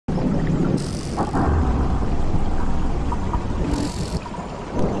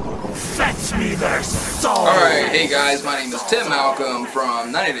Alright, hey guys, my name is Tim Malcolm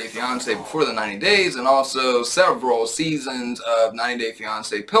from 90 Day Fiancé Before the 90 Days and also several seasons of 90 Day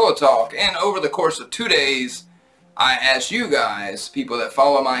Fiancé Pillow Talk. And over the course of 2 days, I asked you guys, people that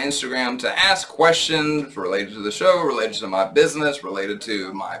follow my Instagram, to ask questions related to the show, related to my business, related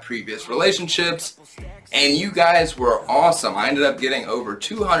to my previous relationships. And you guys were awesome. I ended up getting over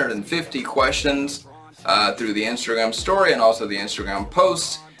 250 questions through the Instagram story and also the Instagram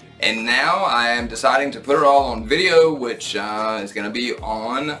post. And now I am deciding to put it all on video, which is going to be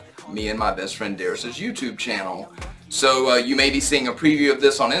on me and my best friend Darcey's YouTube channel. So you may be seeing a preview of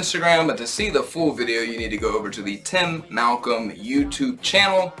this on Instagram, but to see the full video you need to go over to the Tim Malcolm YouTube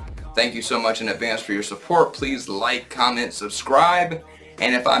channel. Thank you so much in advance for your support. Please like, comment, subscribe.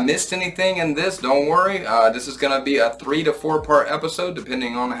 And if I missed anything in this, don't worry. This is going to be a 3 to 4 part episode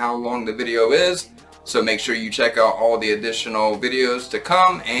depending on how long the video is. So make sure you check out all the additional videos to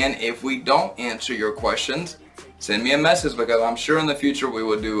come, and if we don't answer your questions, send me a message because I'm sure in the future we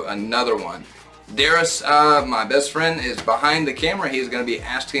will do another one. Darcey, my best friend, is behind the camera. He's going to be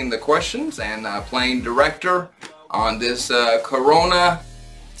asking the questions and playing director on this Corona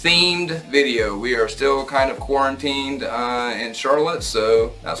themed video. We are still kind of quarantined in Charlotte,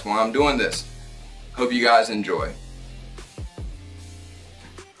 so that's why I'm doing this. Hope you guys enjoy.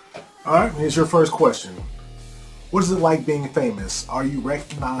 Alright, here's your first question. What is it like being famous? Are you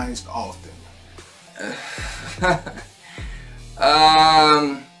recognized often?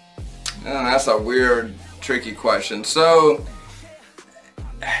 That's a weird, tricky question. So,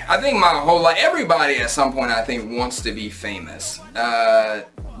 I think my whole life, everybody at some point I think wants to be famous.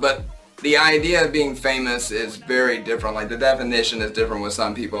 But the idea of being famous is very different. Like the definition is different with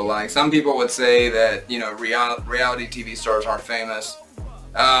some people. Like some people would say that, you know, reality TV stars aren't famous.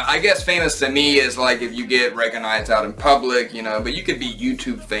 I guess famous to me is like if you get recognized out in public, you know, but you could be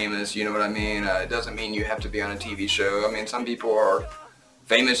YouTube famous, you know what I mean? It doesn't mean you have to be on a TV show. I mean, some people are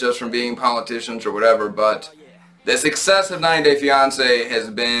famous just from being politicians or whatever, but the success of 90 Day Fiancé has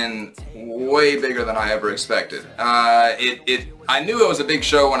been way bigger than I ever expected. I knew it was a big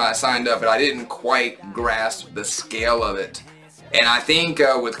show when I signed up, but I didn't quite grasp the scale of it. And I think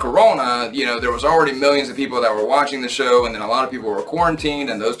with Corona, you know, there was already millions of people that were watching the show, and then a lot of people were quarantined,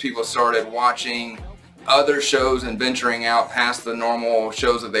 and those people started watching other shows and venturing out past the normal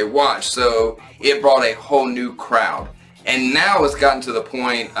shows that they watch. So it brought a whole new crowd. And now it's gotten to the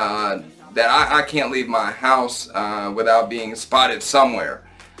point that I can't leave my house without being spotted somewhere.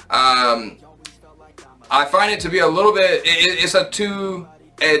 I find it to be a little bit, it's a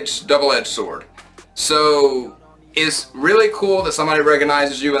double-edged sword. So it's really cool that somebody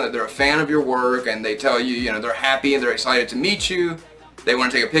recognizes you and that they're a fan of your work, and they tell you, you know, they're happy and they're excited to meet you. They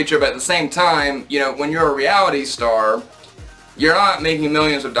want to take a picture, but at the same time, you know, when you're a reality star, you're not making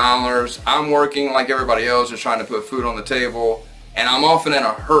millions of dollars. I'm working like everybody else, just trying to put food on the table, and I'm often in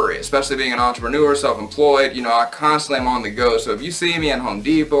a hurry, especially being an entrepreneur, self-employed. You know, I constantly am on the go. So if you see me at Home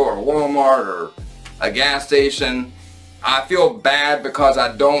Depot or Walmart or a gas station, I feel bad because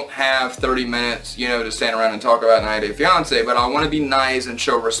I don't have 30 minutes, you know, to stand around and talk about 90 Day Fiancé, but I want to be nice and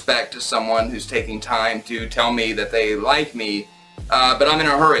show respect to someone who's taking time to tell me that they like me, but I'm in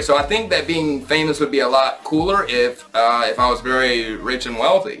a hurry. So I think that being famous would be a lot cooler if I was very rich and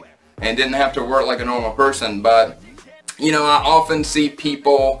wealthy and didn't have to work like a normal person. But, you know, I often see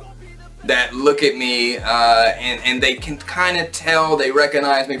people that look at me and they can kind of tell they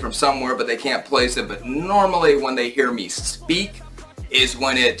recognize me from somewhere, but they can't place it. But normally when they hear me speak is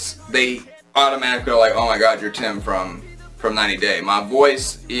when they automatically are like, oh my god, you're Tim from 90 Day. My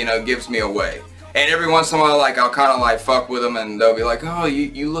voice, you know, gives me away. And every once in a while, like, I'll kind of like fuck with them, and they'll be like, oh,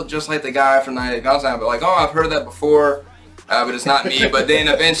 you look just like the guy from 90 Day Fiancé. I'll be like, oh, I've heard that before, but it's not me. But then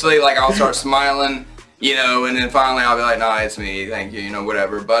eventually, like, I'll start smiling, you know, and then finally I'll be like, nah, it's me, thank you, you know,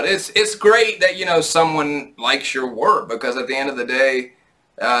 whatever. But it's great that, you know, someone likes your work, because at the end of the day,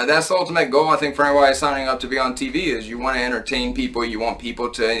 that's the ultimate goal, I think, for anybody signing up to be on TV, is you want to entertain people. You want people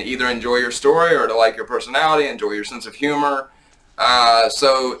to either enjoy your story or to like your personality, enjoy your sense of humor.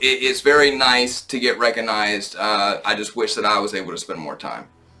 So it's very nice to get recognized. I just wish that I was able to spend more time.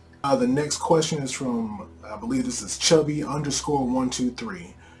 The next question is from, I believe this is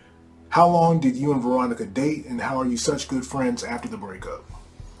Chubby_123. How long did you and Veronica date, and how are you such good friends after the breakup?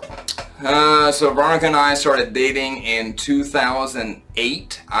 So Veronica and I started dating in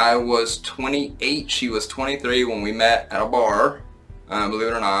 2008. I was 28, she was 23 when we met at a bar, believe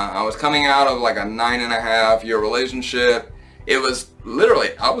it or not. I was coming out of like a 9.5-year relationship. It was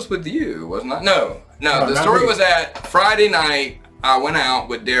literally, I was with you, wasn't I? No, the story was that Friday night, I went out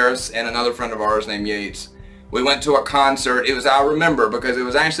with Darcey and another friend of ours named Yates. We went to a concert. It was, I remember, because it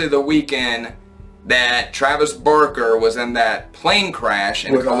was actually the weekend that Travis Barker was in that plane crash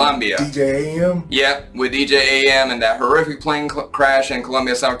in Colombia. DJ AM? Yep, with DJ AM and that horrific plane crash in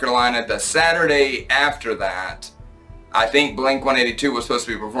Columbia, South Carolina. The Saturday after that, I think Blink-182 was supposed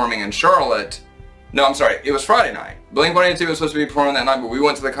to be performing in Charlotte. No, I'm sorry, it was Friday night. Blink-182 was supposed to be performing that night, but we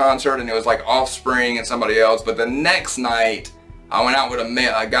went to the concert and it was like Offspring and somebody else. But the next night, I went out with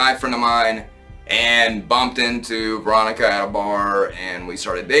a guy friend of mine and bumped into Veronica at a bar, and we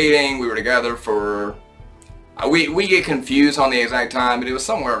started dating. We were together for, we get confused on the exact time, but it was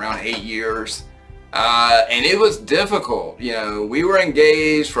somewhere around 8 years. And it was difficult, you know. We were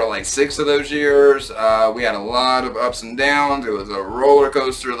engaged for like 6 of those years. We had a lot of ups and downs. It was a roller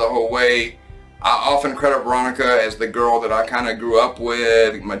coaster the whole way. I often credit Veronica as the girl that I kind of grew up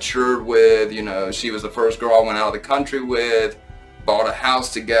with, matured with. You know, she was the first girl I went out of the country with. Bought a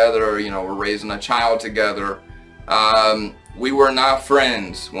house together, you know, we're raising a child together. We were not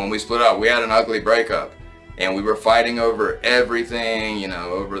friends when we split up. We had an ugly breakup, and we were fighting over everything, you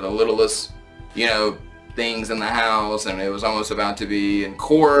know, over the littlest, you know, things in the house, and it was almost about to be in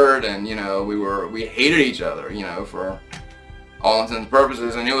court, and, you know, we hated each other, you know, for all intents and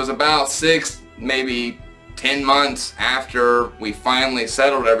purposes. And it was about 6, maybe 10 months after we finally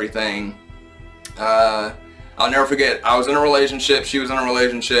settled everything. I'll never forget, I was in a relationship, she was in a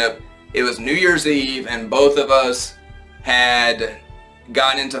relationship. It was New Year's Eve, and both of us had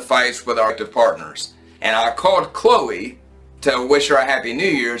gotten into fights with our active partners. And I called Chloe to wish her a Happy New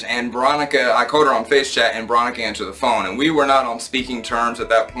Year's, and Veronica, I called her on face chat, and Veronica answered the phone. And we were not on speaking terms at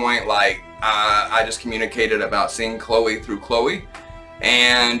that point. Like, I just communicated about seeing Chloe through Chloe.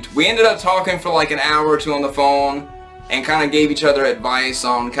 And we ended up talking for like an hour or 2 on the phone, and kind of gave each other advice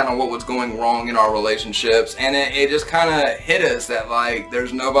on kind of what was going wrong in our relationships. And it just kind of hit us that, like,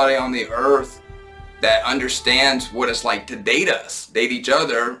 there's nobody on the earth that understands what it's like to date each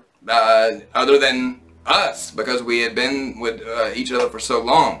other, other than us, because we had been with each other for so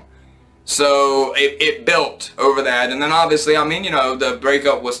long. So it built over that. And then obviously, I mean, you know, the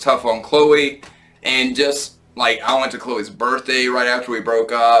breakup was tough on Chloe, and just like, I went to Chloe's birthday right after we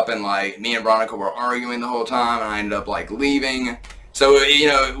broke up, and like, me and Veronica were arguing the whole time, and I ended up like leaving. So, you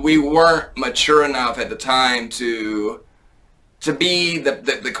know, we weren't mature enough at the time to be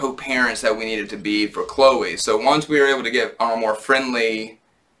the co-parents that we needed to be for Chloe. So once we were able to get on a more friendly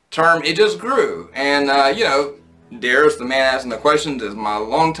term, it just grew. And, you know, Darius, the man asking the questions, is my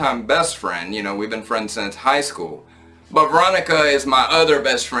longtime best friend. You know, we've been friends since high school. But Veronica is my other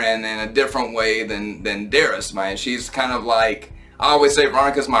best friend in a different way than Darius, man. She's kind of like, I always say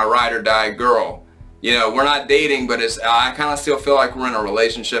Veronica's my ride or die girl. You know, we're not dating, but I kind of still feel like we're in a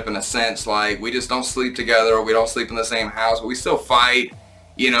relationship in a sense. Like, we just don't sleep together, we don't sleep in the same house, but we still fight.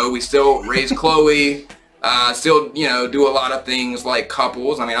 You know, we still raise Chloe, still, you know, do a lot of things like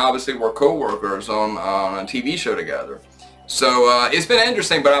couples. I mean, obviously we're co-workers on a TV show together. So it's been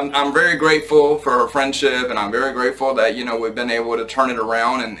interesting, but I'm very grateful for her friendship, and I'm very grateful that, you know, we've been able to turn it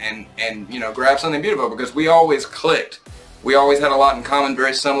around and you know, grab something beautiful, because we always clicked. We always had a lot in common,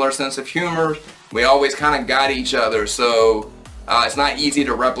 very similar sense of humor. We always kind of got each other, so it's not easy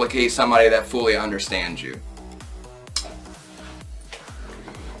to replicate somebody that fully understands you.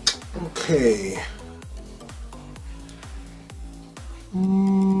 Okay.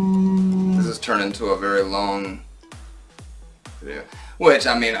 This has turned into a very long video, which,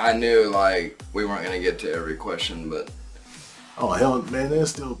 I mean, I knew like we weren't gonna get to every question, but oh hell, man,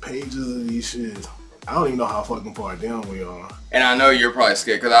 there's still pages of these shit. I don't even know how fucking far down we are. And I know you're probably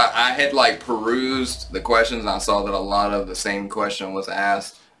scared, because I had like perused the questions, and I saw that a lot of the same question was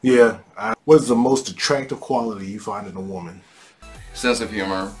asked. Yeah. What's the most attractive quality you find in a woman? Sense of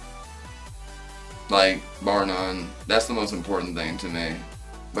humor. Like, bar none. That's the most important thing to me,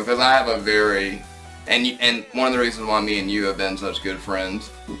 because I have a very, and one of the reasons why me and you have been such good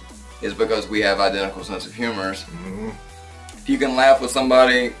friends is because we have identical sense of humors. Mm-hmm. If you can laugh with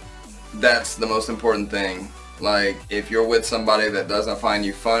somebody, that's the most important thing. Like, if you're with somebody that doesn't find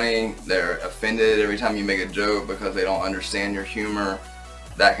you funny, they're offended every time you make a joke because they don't understand your humor,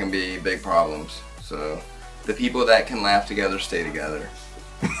 that can be big problems. So, the people that can laugh together stay together.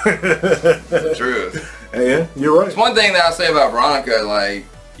 It's the truth. Yeah, you're right. It's one thing that I say about Veronica, like,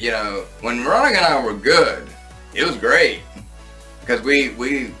 you know, when Veronica and I were good, it was great. Because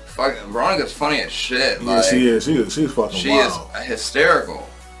Veronica's funny as shit. Yeah, like, she is. She's fucking she wild. Is hysterical,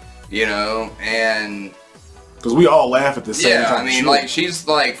 you know, and because we all laugh at the same time. Yeah, I mean, like, she's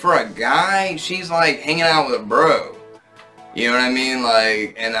like, for a guy, she's like hanging out with a bro. You know what I mean?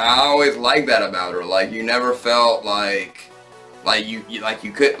 Like, and I always liked that about her. Like, you never felt like you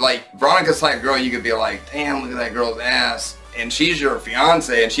could, like, Veronica's type girl, you could be like, damn, look at that girl's ass. and she's your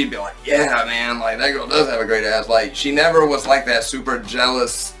fiance, and she'd be like, yeah, man, like, that girl does have a great ass. Like, she never was like that super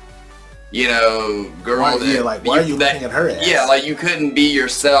jealous, you know, girl. Why, yeah, like, why are you looking at her ass? Yeah, like, you couldn't be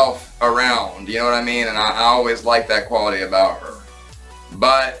yourself around, you know what I mean? And I always liked that quality about her.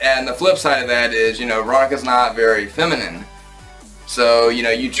 But, and the flip side of that is, you know, Veronica's not very feminine. So, you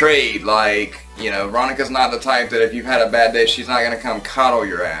know, you trade, like, you know, Veronica's not the type that if you've had a bad day, she's not going to come cuddle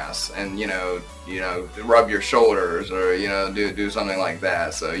your ass and, you know, rub your shoulders or, you know, do something like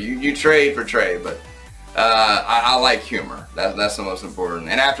that. So you trade for trade, but I like humor. That's the most important.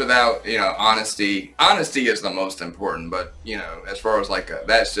 And after that, you know, honesty is the most important, but, you know, as far as like,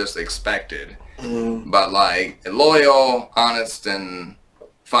 that's just expected. But like, loyal, honest, and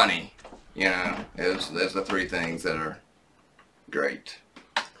funny, you know, is the three things that are great.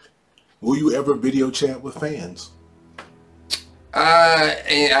 Will you ever video chat with fans?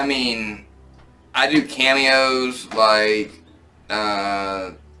 I mean, I do cameos, like,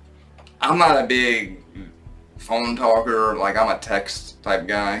 I'm not a big phone talker, like, I'm a text type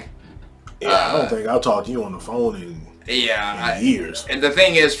guy. Yeah, I don't think I'll talk to you on the phone in years. And the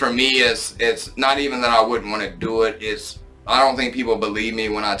thing is, for me, it's not even that I wouldn't want to do it, it's, I don't think people believe me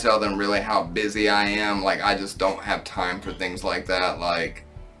when I tell them really how busy I am. Like, I just don't have time for things like that. Like,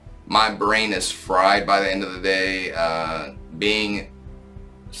 my brain is fried by the end of the day. Being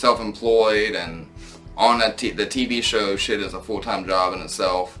self-employed and on the TV show, shit is a full-time job in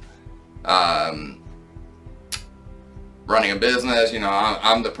itself. Running a business, you know,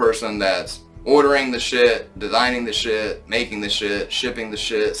 I'm the person that's ordering the shit, designing the shit, making the shit, shipping the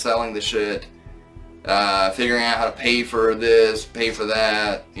shit, selling the shit. Figuring out how to pay for this, pay for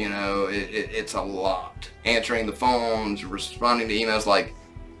that, you know, it's a lot. Answering the phones, responding to emails. Like,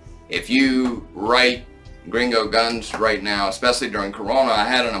 if you write Gringo Guns right now, especially during Corona, I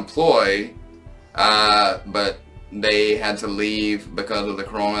had an employee, but they had to leave because of the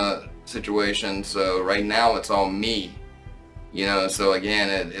Corona situation, so right now it's all me, you know, so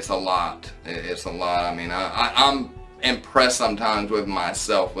again, it's a lot. It's a lot. I mean, I'm impressed sometimes with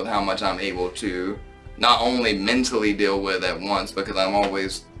myself with how much I'm able to not only mentally deal with at once, because I'm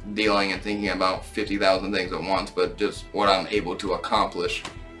always dealing and thinking about 50,000 things at once, but just what I'm able to accomplish.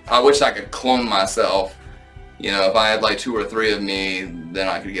 I wish I could clone myself. You know, if I had like 2 or 3 of me, then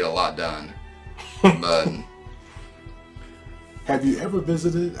I could get a lot done. But have you ever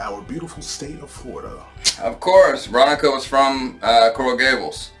visited our beautiful state of Florida? Of course. Veronica was from Coral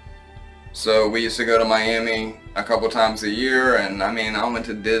Gables. So we used to go to Miami a couple times a year, and I mean, I went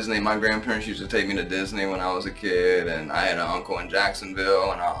to Disney. My grandparents used to take me to Disney when I was a kid, and I had an uncle in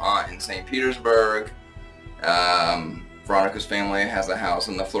Jacksonville and an aunt in St. Petersburg. Veronica's family has a house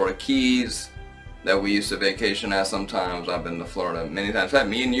in the Florida Keys that we used to vacation at sometimes. I've been to Florida many times. In fact,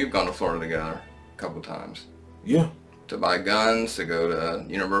 me and you've gone to Florida together a couple times. Yeah. To buy guns, to go to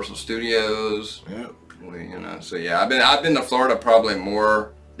Universal Studios. Yeah. You know, so yeah, I've been to Florida probably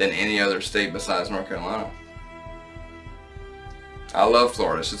more than any other state besides North Carolina. I love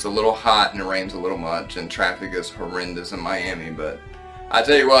Florida. It's just a little hot and it rains a little much and traffic is horrendous in Miami, but I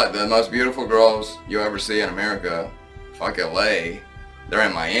tell you what, the most beautiful girls you ever see in America, fuck LA, they're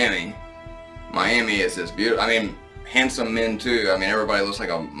in Miami. Miami is just beautiful. I mean, handsome men too. I mean, everybody looks like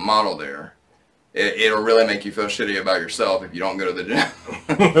a model there. It'll really make you feel shitty about yourself if you don't go to the gym.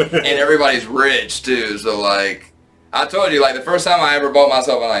 And everybody's rich too, so like, I told you, like, the first time I ever bought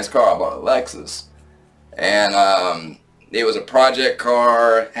myself a nice car, I bought a Lexus. And it was a project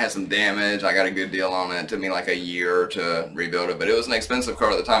car, had some damage. I got a good deal on it. It took me like a year to rebuild it, but it was an expensive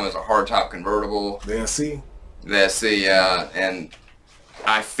car at the time. It was a hardtop convertible. The SC? The SC, yeah. And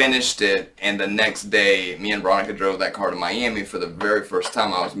I finished it, and the next day, me and Veronica drove that car to Miami for the very first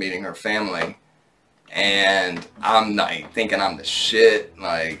time. I was meeting her family. And I'm like thinking I'm the shit,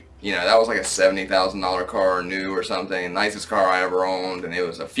 like, you know, that was like a $70,000 car, new or something, nicest car I ever owned, and it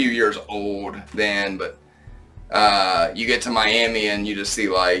was a few years old then, but you get to Miami and you just see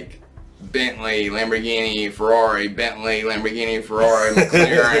like Bentley, Lamborghini, Ferrari, Bentley, Lamborghini, Ferrari,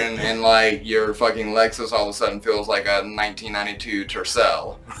 McLaren, and like your fucking Lexus all of a sudden feels like a 1992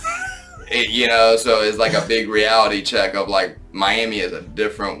 Tercel. You know, so it's like a big reality check of like, Miami is a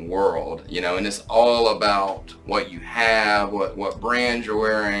different world, you know, and it's all about what you have, what brand you're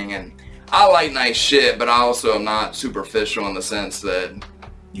wearing, and I like nice shit, but I also am not superficial in the sense that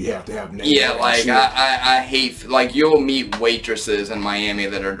you have to have names. Yeah, like I hate, like, you'll meet waitresses in Miami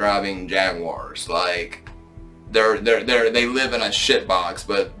that are driving Jaguars, like they live in a shit box,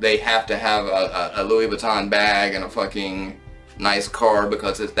 but they have to have a Louis Vuitton bag and a fucking nice car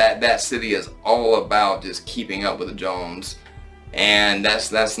because it's that city is all about just keeping up with the Jones, and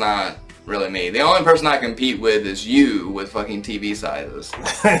that's not really me. The only person I compete with is you with fucking TV sizes.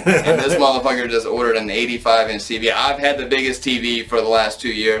 And this motherfucker just ordered an 85-inch TV. I've had the biggest TV for the last 2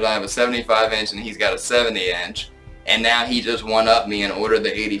 years. I have a 75-inch and he's got a 70-inch. And now he just one-upped me and ordered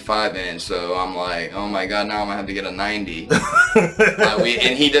the 85-inch. So I'm like, oh my god, now I'm gonna have to get a 90.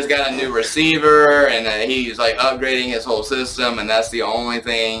 And he just got a new receiver, and he's like upgrading his whole system. And that's the only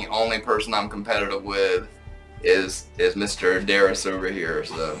person I'm competitive with is Mr. Darris over here.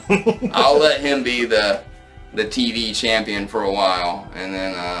 So I'll let him be the TV champion for a while, and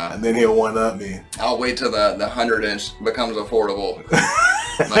then he'll one-up me. I'll wait till the 100-inch becomes affordable.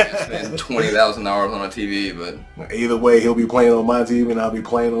 Might just spend $20,000 on a TV, but either way, he'll be playing on my TV and I'll be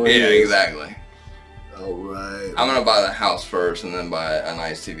playing on his. Yeah, exactly. All right. I'm gonna buy the house first, and then buy a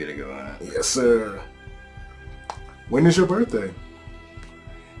nice TV to go in it. Yes, sir. When is your birthday?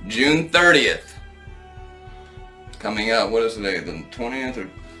 June 30th. Coming up. What is today? The 20th or?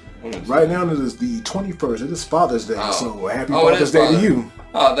 What is right now it is the 21st. It is Father's Day, so happy it Father's Day to you.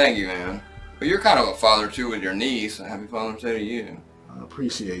 Oh, thank you, man. Well, you're kind of a father too with your niece. So happy Father's Day to you. I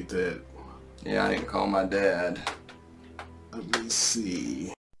appreciate that. Yeah, I need to call my dad. Let me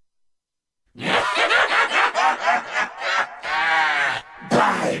see.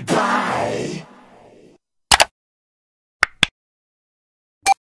 Bye, bye.